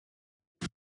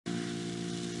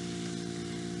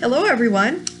Hello,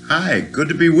 everyone. Hi, good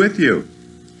to be with you.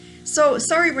 So,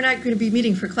 sorry we're not going to be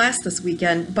meeting for class this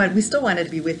weekend, but we still wanted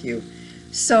to be with you.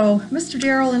 So, Mr.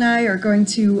 Darrell and I are going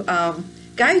to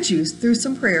guide you through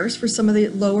some prayers for some of the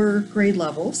lower grade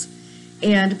levels.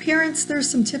 And parents, there's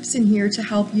some tips in here to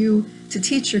help you to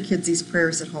teach your kids these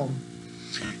prayers at home.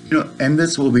 And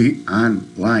this will be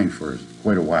online for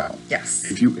quite a while. Yes.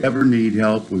 If you ever need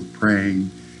help with praying,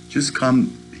 just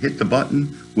come hit the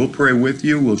button. We'll pray with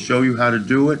you. We'll show you how to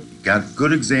do it. Got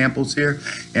good examples here.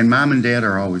 And mom and dad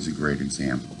are always a great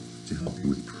example to help you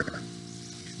with prayer.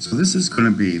 So this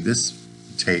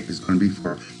tape is going to be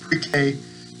for pre-K,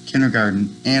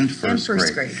 kindergarten, and first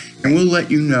grade. And we'll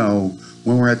let you know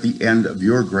when we're at the end of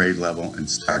your grade level and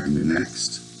starting the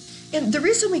next. And the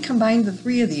reason we combined the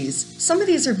three of these, some of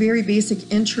these are very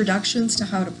basic introductions to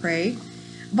how to pray,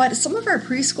 but some of our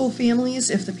preschool families,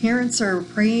 if the parents are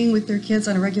praying with their kids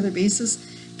on a regular basis,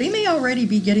 they may already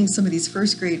be getting some of these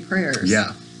first grade prayers.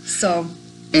 Yeah. So.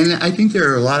 And I think there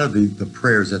are a lot of the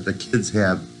prayers that the kids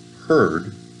have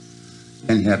heard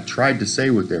and have tried to say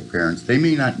with their parents. They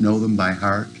may not know them by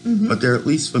heart, but they're at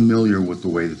least familiar with the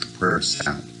way that the prayers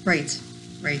sound. Right,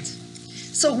 right.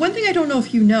 So one thing I don't know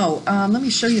if you know, let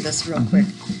me show you this real quick.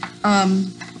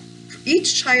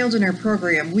 Each child in our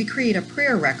program, we create a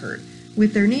prayer record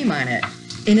with their name on it,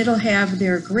 and it'll have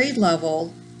their grade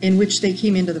level in which they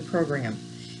came into the program.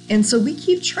 And so we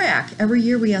keep track. Every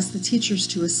year we ask the teachers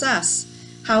to assess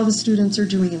how the students are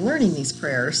doing in learning these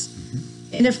prayers,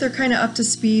 and if they're kind of up to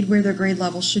speed where their grade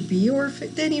level should be, or if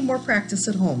they need more practice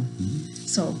at home.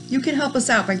 So you can help us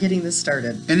out by getting this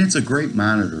started. And it's a great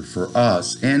monitor for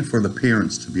us and for the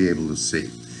parents to be able to see.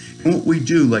 And what we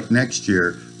do, like next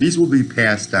year, these will be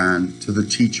passed on to the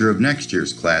teacher of next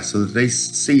year's class so that they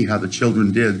see how the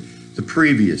children did the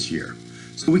previous year.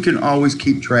 So we can always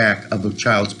keep track of the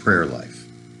child's prayer life.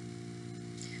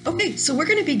 Okay, so we're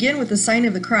going to begin with the sign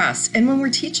of the cross. And when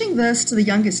we're teaching this to the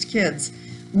youngest kids,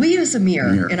 we use a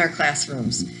mirror in our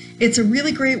classrooms. It's a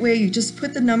really great way. You just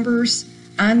put the numbers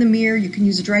on the mirror. You can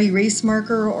use a dry erase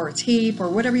marker or a tape or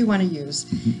whatever you want to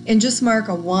use. And just mark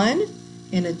a 1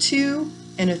 and a 2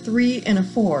 and a 3 and a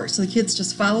 4. So the kids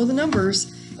just follow the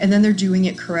numbers and then they're doing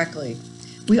it correctly.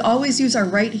 We always use our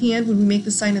right hand when we make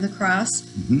the sign of the cross,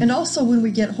 and also when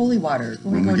we get holy water,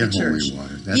 when we go to church.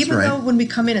 Even though when we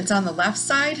come in it's on the left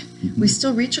side, we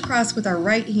still reach across with our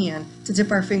right hand to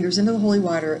dip our fingers into the holy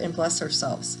water and bless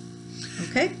ourselves.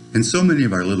 Okay? And so many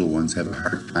of our little ones have a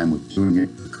hard time with doing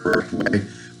it the correct way.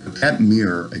 But that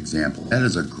mirror example, that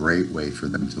is a great way for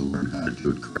them to learn how to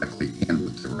do it correctly and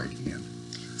with the right hand.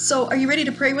 So are you ready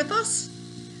to pray with us?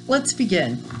 Let's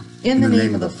begin. In the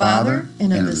name of the Father,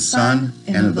 and of the Son,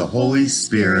 and of the Holy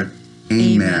Spirit.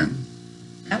 Amen.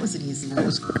 That was an easy one. That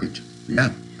was great.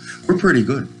 Yeah, we're pretty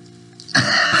good.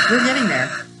 We're getting there.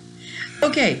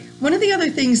 Okay, one of the other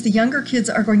things the younger kids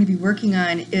are going to be working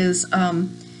on is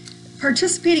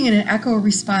participating in an echo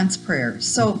response prayer.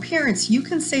 So parents, you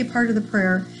can say part of the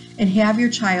prayer and have your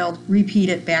child repeat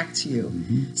it back to you.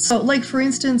 So like for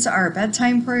instance, our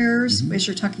bedtime prayers, as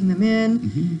you're tucking them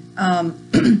in,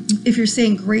 if you're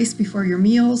saying grace before your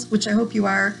meals, which I hope you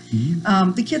are,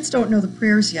 the kids don't know the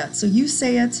prayers yet, so you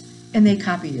say it and they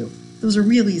copy you. Those are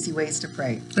real easy ways to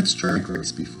pray. Let's try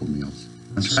grace before meals.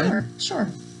 Sure.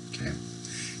 Okay.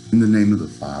 In the name of the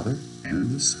Father, and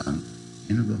of the Son,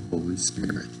 and of the Holy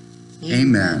Spirit.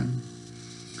 Amen.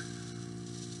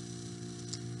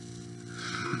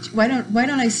 Why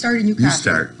don't I start and you copy? You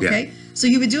start, yeah. Okay? So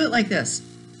you would do it like this.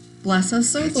 Bless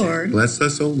us, O Lord. Bless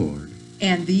us, O Lord.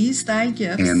 And these thy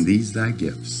gifts. And these thy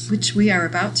gifts. Which we are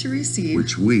about to receive.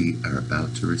 Which we are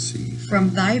about to receive.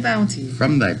 From thy bounty.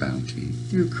 From thy bounty.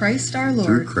 Through Christ our Lord.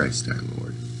 Through Christ our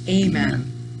Lord.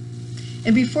 Amen.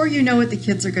 And before you know it, the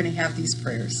kids are going to have these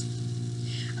prayers.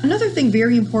 Another thing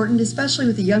very important, especially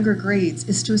with the younger grades,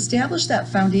 is to establish that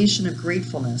foundation of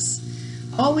gratefulness.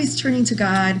 Always turning to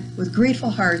God with grateful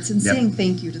hearts and saying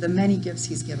thank you to the many gifts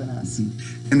he's given us.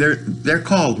 And they're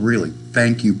called really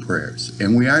thank you prayers.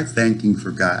 And we are thanking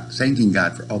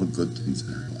God for all the good things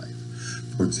in our life.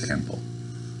 For example,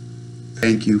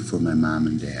 thank you for my mom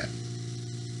and dad.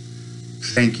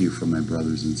 Thank you for my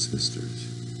brothers and sisters.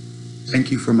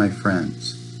 Thank you for my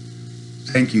friends.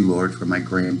 Thank you, Lord, for my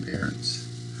grandparents.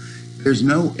 There's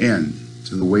no end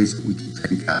to the ways that we can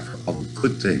thank God for all the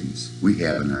good things we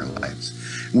have in our lives.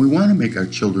 And we want to make our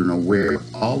children aware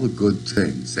of all the good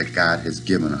things that God has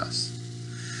given us.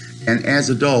 And as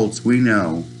adults, we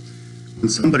know when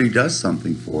somebody does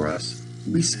something for us,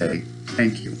 we say,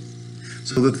 thank you.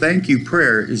 So the thank you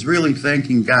prayer is really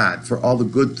thanking God for all the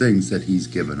good things that he's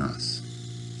given us.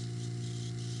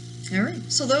 All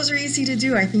right, so those are easy to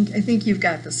do. I think you've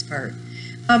got this part.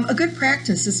 A good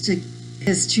practice is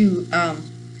to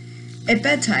at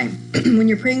bedtime, when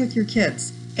you're praying with your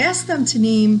kids, ask them to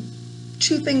name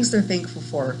 2 things they're thankful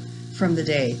for from the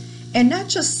day. And not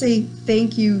just say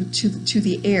thank you to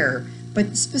the air,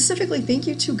 but specifically thank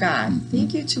you to God. Mm-hmm.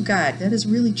 Thank you to God. That is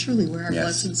really, truly where our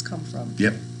blessings come from.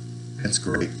 Yep, that's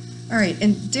great. All right,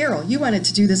 and Daryl, you wanted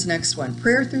to do this next one,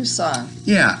 prayer through song.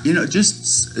 Yeah,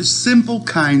 just simple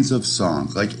kinds of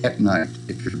songs, like at night,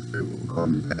 if you're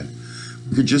going to bed.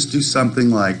 We could just do something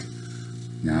like,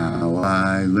 now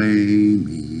I lay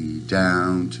me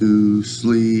down to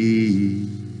sleep.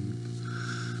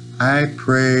 I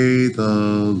pray the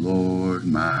Lord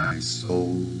my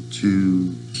soul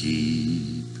to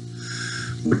keep.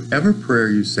 Whatever prayer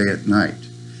you say at night,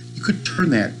 you could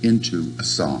turn that into a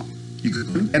song. You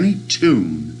could put any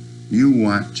tune you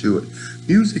want to it.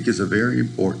 Music is a very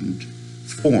important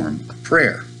form of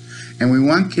prayer. And we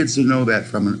want kids to know that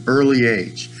from an early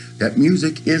age, that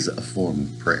music is a form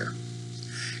of prayer.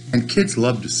 And kids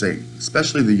love to sing,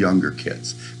 especially the younger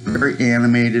kids. They're very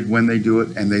animated when they do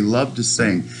it, and they love to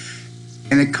sing.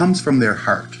 And it comes from their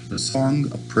heart. The song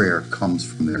of prayer comes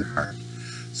from their heart.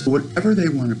 So whatever they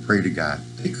want to pray to God,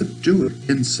 they could do it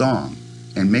in song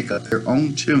and make up their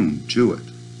own tune to it.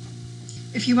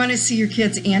 If you want to see your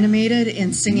kids animated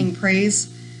and singing praise,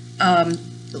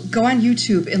 go on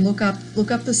YouTube and look up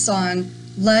the song,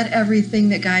 Let Everything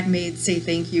That God Made Say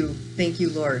Thank You,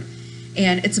 Lord.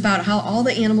 And it's about how all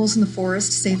the animals in the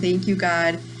forest say thank you,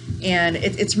 God. And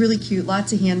it's really cute,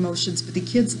 lots of hand motions, but the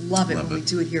kids love it when we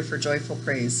do it here for Joyful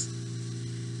Praise.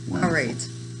 Wonderful. All right.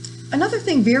 Another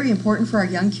thing very important for our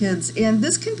young kids, and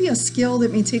this can be a skill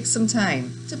that may take some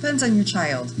time, depends on your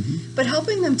child, but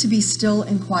helping them to be still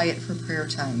and quiet for prayer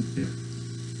time. Yeah.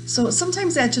 So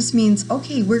sometimes that just means,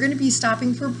 okay, we're going to be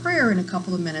stopping for prayer in a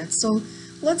couple of minutes, so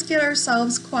let's get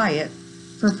ourselves quiet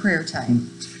for prayer time.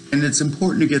 And it's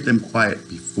important to get them quiet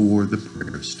before the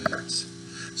prayer starts.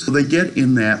 So they get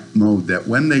in that mode that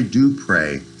when they do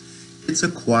pray, it's a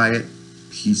quiet,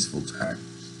 peaceful time.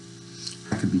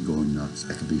 I could be going nuts,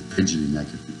 I could be fidgeting,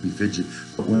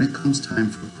 but when it comes time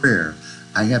for prayer,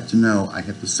 I have to know I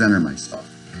have to center myself.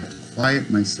 I have to quiet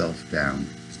myself down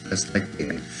as best I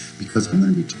can, because I'm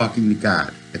going to be talking to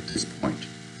God at this point,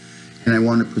 and I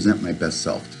want to present my best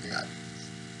self to God.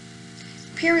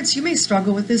 Parents, you may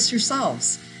struggle with this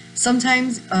yourselves.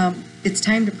 Sometimes it's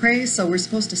time to pray, so we're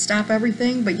supposed to stop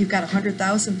everything, but you've got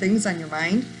 100,000 things on your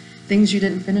mind, things you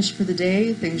didn't finish for the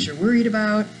day, things you're worried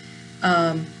about.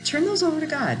 Turn those over to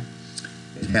God.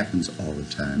 It happens all the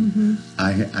time.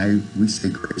 We say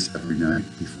grace every night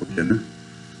before dinner.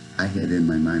 I had in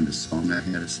my mind a song I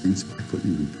had to sing, so I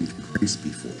couldn't even think of grace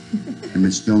before. And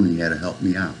Miss Joni had to help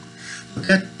me out.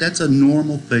 But that's a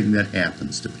normal thing that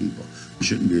happens to people. We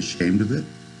shouldn't be ashamed of it.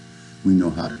 We know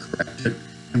how to correct it,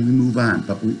 and we move on.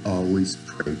 But we always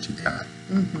pray to God.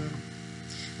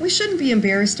 We shouldn't be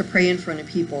embarrassed to pray in front of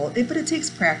people, but it takes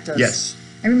practice. Yes.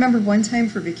 I remember one time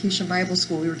for Vacation Bible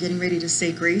School, we were getting ready to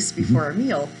say grace before our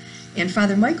meal, and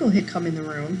Father Michael had come in the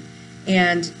room,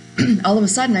 and all of a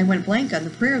sudden I went blank on the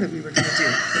prayer that we were going to do,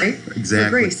 right? Exactly. For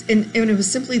grace. And it was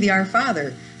simply the Our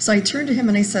Father. So I turned to him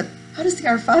and I said, how does the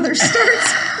Our Father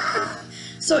start?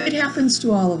 So it happens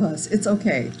to all of us. It's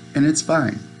okay. And it's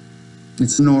fine.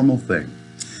 It's a normal thing.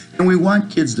 And we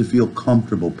want kids to feel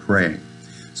comfortable praying.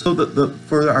 So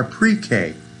for our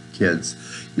pre-K kids,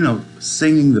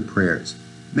 singing the prayers,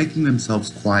 making themselves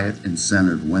quiet and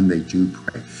centered when they do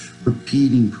pray,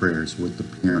 repeating prayers with the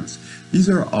parents. These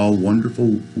are all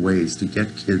wonderful ways to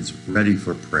get kids ready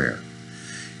for prayer.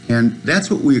 And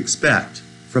that's what we expect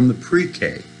from the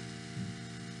pre-K.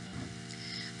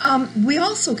 We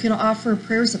also can offer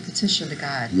prayers of petition to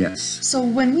God. Yes. So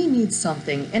when we need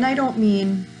something, and I don't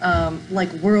mean like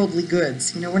worldly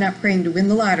goods, we're not praying to win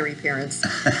the lottery, parents,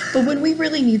 but when we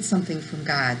really need something from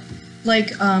God, like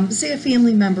say a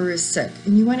family member is sick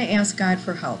and you want to ask God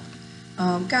for help.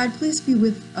 God, please be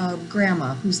with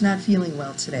Grandma, who's not feeling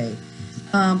well today.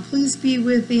 Please be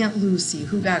with Aunt Lucy,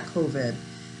 who got COVID.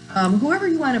 Whoever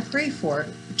you want to pray for,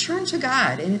 turn to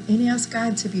God and ask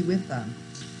God to be with them.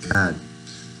 God,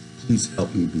 please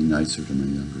help me be nicer to my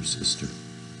younger sister.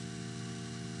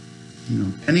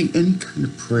 Any kind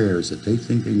of prayers that they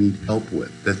think they need help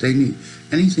with, that they need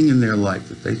anything in their life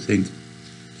that they think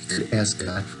they could ask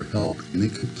God for help and they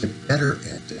could get better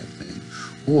at that thing.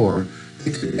 Or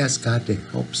they could ask God to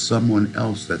help someone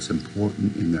else that's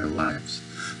important in their lives.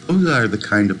 Those are the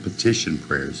kind of petition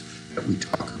prayers that we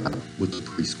talk about with the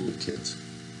preschool kids.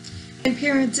 And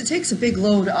parents, it takes a big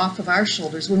load off of our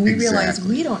shoulders when we realize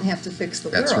we don't have to fix the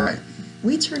world. That's right.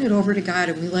 We turn it over to God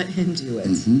and we let Him do it.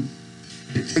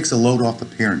 It takes a load off the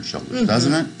parents' shoulders,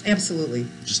 doesn't it? Absolutely.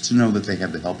 Just to know that they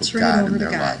have the help of Turn it God over in to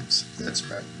their God. lives. That's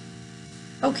right.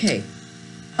 Okay.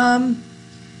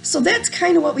 So that's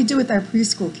kind of what we do with our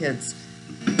preschool kids.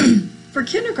 For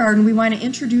kindergarten, we want to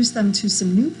introduce them to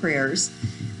some new prayers,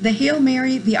 the Hail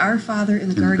Mary, the Our Father,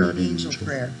 and the Guardian Angel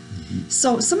prayer.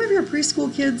 So some of your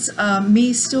preschool kids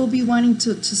may still be wanting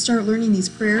to start learning these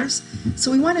prayers,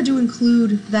 so we wanted to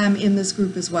include them in this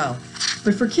group as well.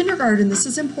 But for kindergarten, this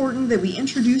is important that we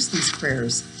introduce these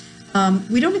prayers.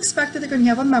 We don't expect that they're going to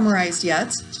have them memorized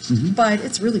yet, but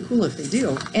it's really cool if they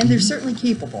do, and they're certainly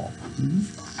capable.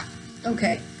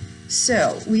 Okay,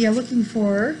 so we are looking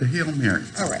for... The Hail Mary.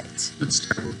 All right. Let's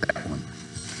start with that one.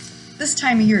 This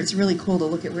time of year, it's really cool to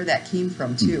look at where that came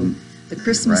from, too. The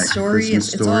Christmas story,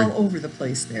 Christmas it's story. all over the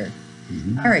place there.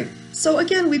 All right, so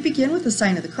again, we begin with the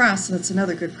sign of the cross, so that's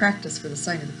another good practice for the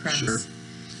sign of the cross. Sure.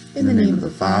 In the name of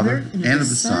the Father, and of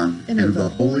the Son, and of the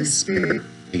Holy Spirit.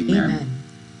 Amen.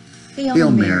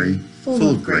 Hail Mary, full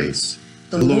of grace,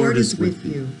 the Lord is with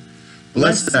you.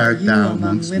 Blessed art thou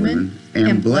amongst women,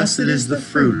 and blessed is the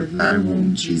fruit of thy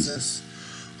womb, Jesus.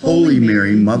 Holy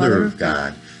Mary, Mother of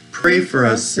God, pray for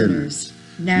us sinners,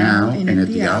 now and at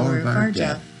the hour of our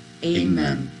death.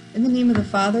 Amen. In the name of the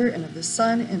Father, and of the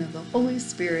Son, and of the Holy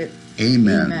Spirit.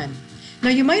 Amen. Amen. Now,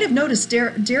 you might have noticed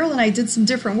Daryl and I did some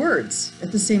different words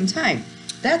at the same time.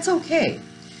 That's okay.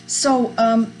 So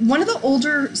one of the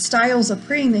older styles of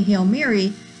praying the Hail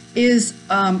Mary is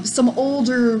some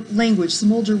older language,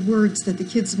 some older words that the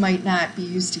kids might not be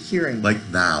used to hearing.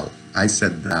 Like thou. I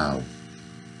said thou.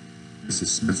 Mrs.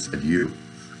 Smith said you.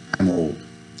 I'm old.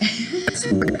 That's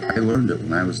the way I learned it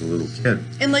when I was a little kid.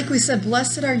 And like we said,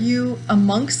 blessed are you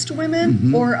amongst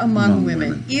women or among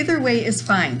women. Either way is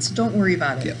fine, so don't worry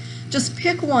about it. Yep. Just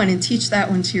pick one and teach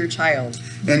that one to your child.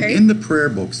 Okay? And in the prayer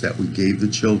books that we gave the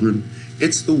children,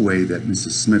 it's the way that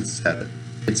Mrs. Smith said it.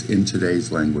 It's in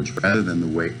today's language rather than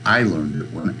the way I learned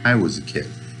it when I was a kid.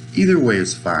 Either way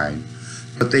is fine,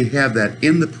 but they have that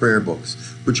in the prayer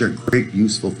books, which are great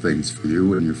useful things for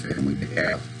you and your family to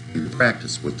have and to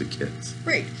practice with the kids.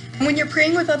 Right. And when you're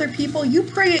praying with other people, you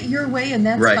pray it your way, and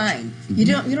that's Right. fine. You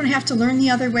don't have to learn the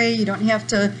other way. You don't have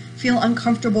to feel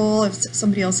uncomfortable if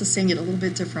somebody else is saying it a little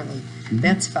bit differently.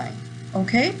 That's fine.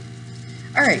 Okay?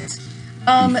 All right.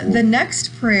 The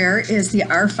next prayer is the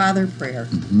Our Father prayer.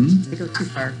 Did I go too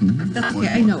far? That's okay.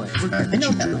 I know it. We're good. I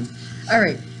know that one. All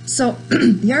right. So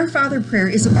the Our Father prayer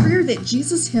is a prayer that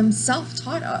Jesus himself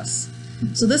taught us.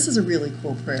 So this is a really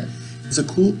cool prayer. It's a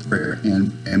cool prayer,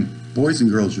 and boys and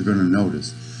girls, you're going to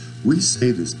notice, we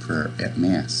say this prayer at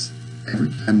Mass. Every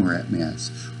time we're at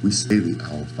Mass, we say the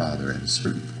Our Father at a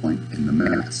certain point in the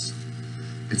Mass.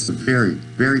 It's a very,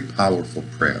 very powerful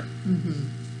prayer.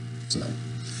 So,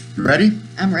 you ready?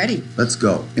 I'm ready. Let's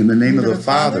go. In the name of the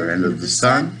Father, and of the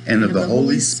Son, and of the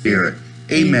Holy Spirit.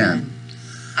 Amen.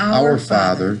 Our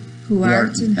Father, who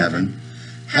art in heaven,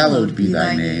 hallowed be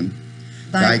thy name.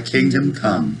 Thy kingdom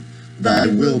come, thy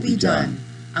will be done,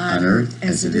 on earth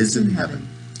as it is in heaven.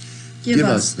 Give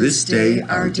us this day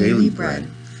our daily bread,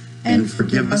 and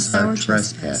forgive us our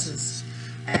trespasses,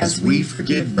 as we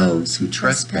forgive those who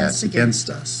trespass against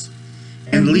us.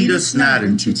 And lead us not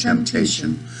into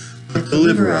temptation, but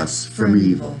deliver us from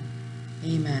evil.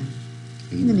 Amen.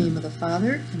 In the name of the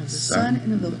Father, and of the Son,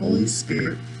 and of the Holy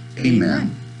Spirit.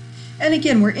 Amen. And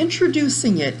again, we're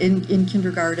introducing it in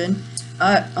kindergarten,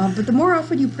 but the more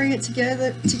often you pray it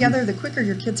together, the quicker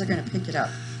your kids are going to pick it up.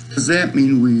 Does that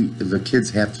mean the kids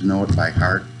have to know it by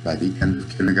heart by the end of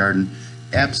kindergarten?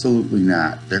 Absolutely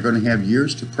not. They're going to have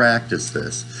years to practice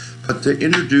this, but to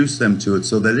introduce them to it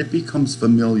so that it becomes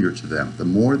familiar to them. The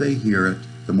more they hear it,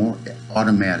 the more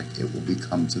automatic it will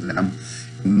become to them, and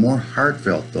the more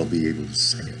heartfelt they'll be able to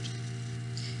say it.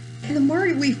 And the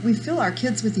more we fill our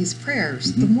kids with these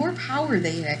prayers, the more power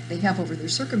they have over their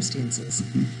circumstances.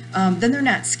 Then they're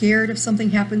not scared if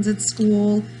something happens at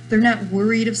school. They're not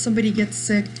worried if somebody gets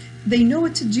sick. They know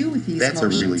what to do with these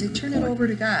emotions. They turn it over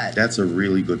to God. That's a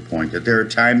really good point. That there are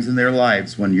times in their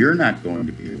lives when you're not going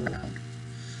to be around.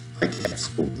 Like at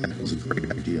school, that was a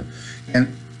great idea.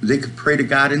 And they could pray to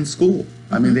God in school.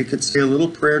 I mean, they could say a little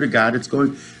prayer to God. It's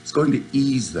going to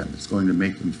ease them. It's going to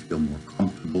make them feel more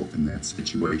comfortable in that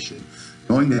situation.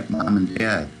 Knowing that mom and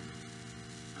dad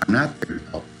are not there to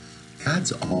help.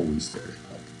 God's always there to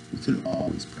help. We can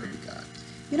always pray to God.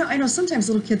 You know, I know sometimes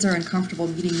little kids are uncomfortable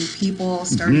meeting new people,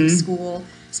 starting school,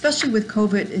 especially with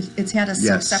COVID. It's had us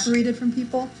so separated from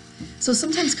people. So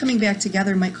sometimes coming back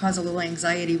together might cause a little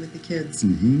anxiety with the kids.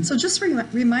 So just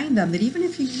remind them that even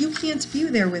if you can't be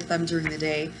there with them during the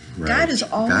day, God is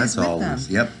always with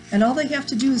them. And all they have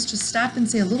to do is just stop and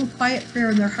say a little quiet prayer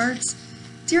in their hearts,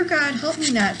 Dear God, help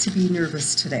me not to be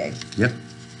nervous today. Yep.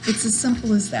 It's as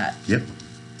simple as that. Yep.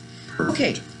 Perfect.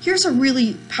 Okay, here's a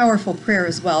really powerful prayer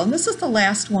as well, and this is the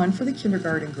last one for the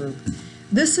kindergarten group.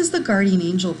 This is the guardian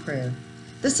angel prayer.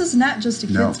 This is not just a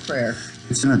kid's prayer.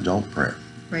 It's an adult prayer.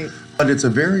 Right. But it's a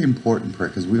very important prayer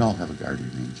because we all have a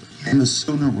guardian angel. And the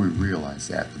sooner we realize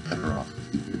that, the better off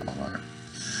I think we all are.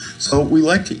 So we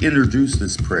like to introduce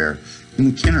this prayer in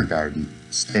the kindergarten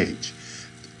stage.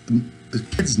 The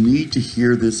kids need to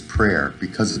hear this prayer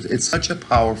because it's such a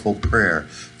powerful prayer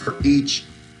for each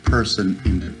person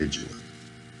individually.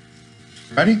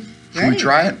 Ready? Should we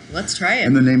try it? Let's try it.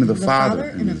 In the name of the Father,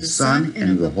 and of the Son, and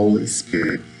of the Holy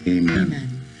Spirit.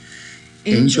 Amen.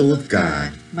 Angel of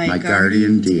God, my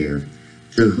guardian dear,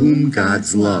 to whom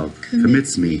God's love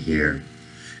commits me here,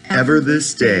 ever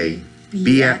this day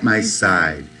be at my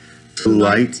side, to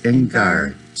light and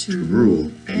guard, to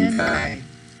rule and guide.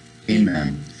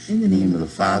 Amen. In the name of the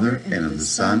Father, and of the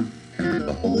Son, and of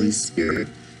the Holy Spirit.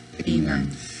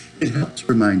 Amen. It helps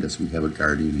remind us we have a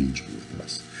guardian angel with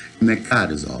us, and that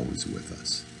God is always with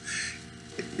us.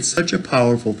 It's such a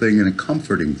powerful thing and a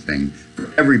comforting thing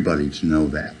for everybody to know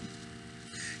that.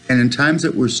 And in times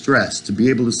that we're stressed, to be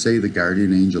able to say the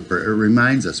guardian angel prayer, it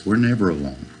reminds us we're never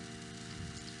alone.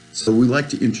 So we like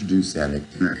to introduce that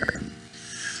at kindergarten.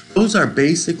 Those are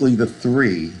basically the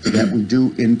three that we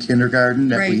do in kindergarten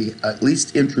that we at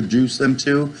least introduce them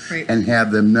to and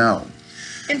have them know.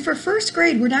 And for first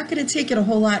grade, we're not going to take it a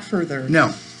whole lot further.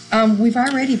 No. We've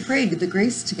already prayed the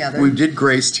grace together. We did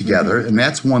grace together, and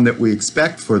that's one that we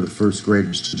expect for the first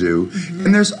graders to do.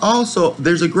 And there's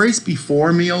a grace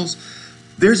before meals.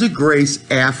 There's a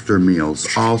grace after meals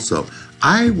also.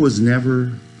 I was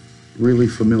never really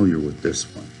familiar with this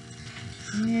one.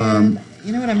 And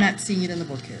you know what? I'm not seeing it in the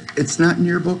book here. It's not in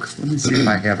your book? Let me see if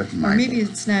I have it in my book. Or maybe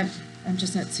it's not. I'm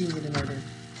just not seeing it in order.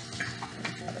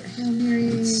 Hail Mary.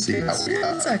 Let's see how we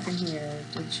One second here.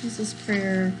 To Jesus'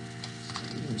 prayer.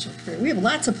 Angel prayer. We have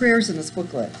lots of prayers in this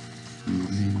booklet.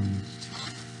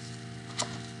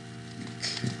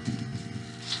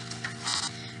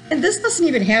 And this doesn't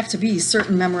even have to be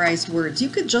certain memorized words. You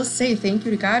could just say thank you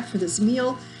to God for this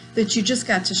meal that you just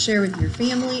got to share with your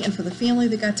family and for the family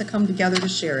that got to come together to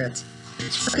share it.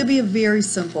 It could be a very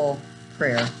simple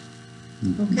prayer.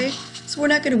 Okay? So we're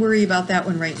not going to worry about that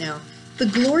one right now. The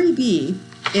Glory Be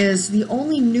is the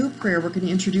only new prayer we're going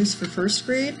to introduce for first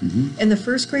grade. And the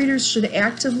first graders should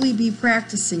actively be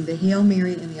practicing the Hail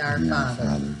Mary and the Our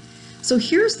Father. So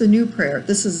here's the new prayer.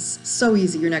 This is so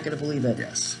easy, you're not going to believe it.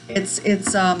 Yes.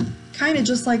 It's kind of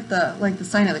just like the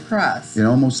sign of the cross. It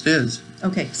almost is.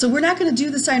 Okay, so we're not going to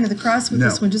do the sign of the cross with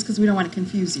this one just because we don't want to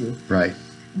confuse you. Right.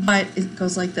 But it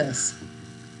goes like this.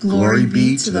 Glory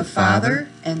be to the Father,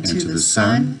 and to the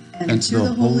Son, and to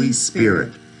the Holy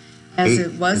Spirit, as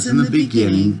it was in the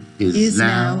beginning, is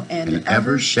now, and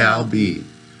ever shall be,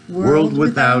 world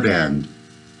without end.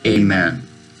 Amen.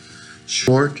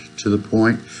 Short, to the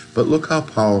point, but look how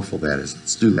powerful that is.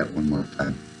 Let's do that one more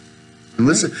time. And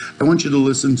listen, I want you to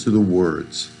listen to the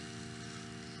words.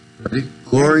 Ready?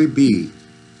 Glory be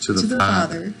to the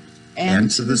Father, and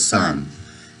to the Son,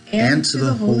 and to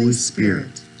the Holy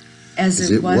Spirit,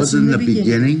 as it was in the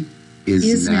beginning,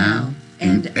 is now,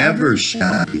 and ever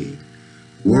shall be,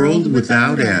 world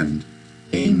without end.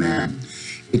 Amen.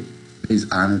 It pays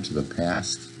honor to the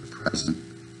past, the present,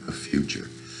 the future.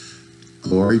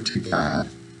 Glory to God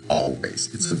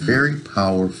always. It's a very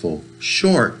powerful,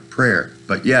 short prayer,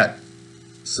 but yet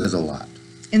says a lot.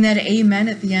 And that amen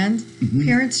at the end,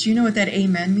 parents, do you know what that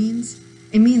amen means?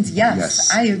 It means yes.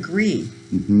 I agree.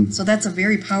 So that's a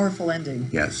very powerful ending.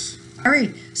 Yes. All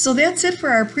right, so that's it for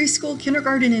our preschool,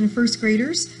 kindergarten, and first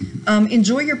graders.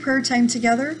 Enjoy your prayer time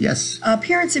together. Yes.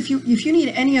 Parents, if you need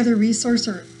any other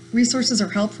resources or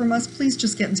help from us, please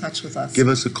just get in touch with us. Give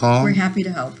us a call. We're happy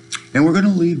to help. And we're going to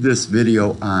leave this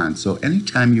video on. So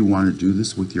anytime you want to do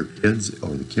this with your kids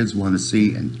or the kids want to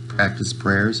see and practice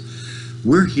prayers,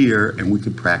 we're here and we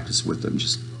could practice with them.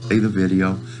 Just play the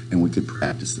video and we could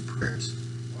practice the prayers.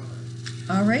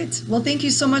 All right. Well, thank you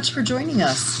so much for joining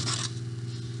us.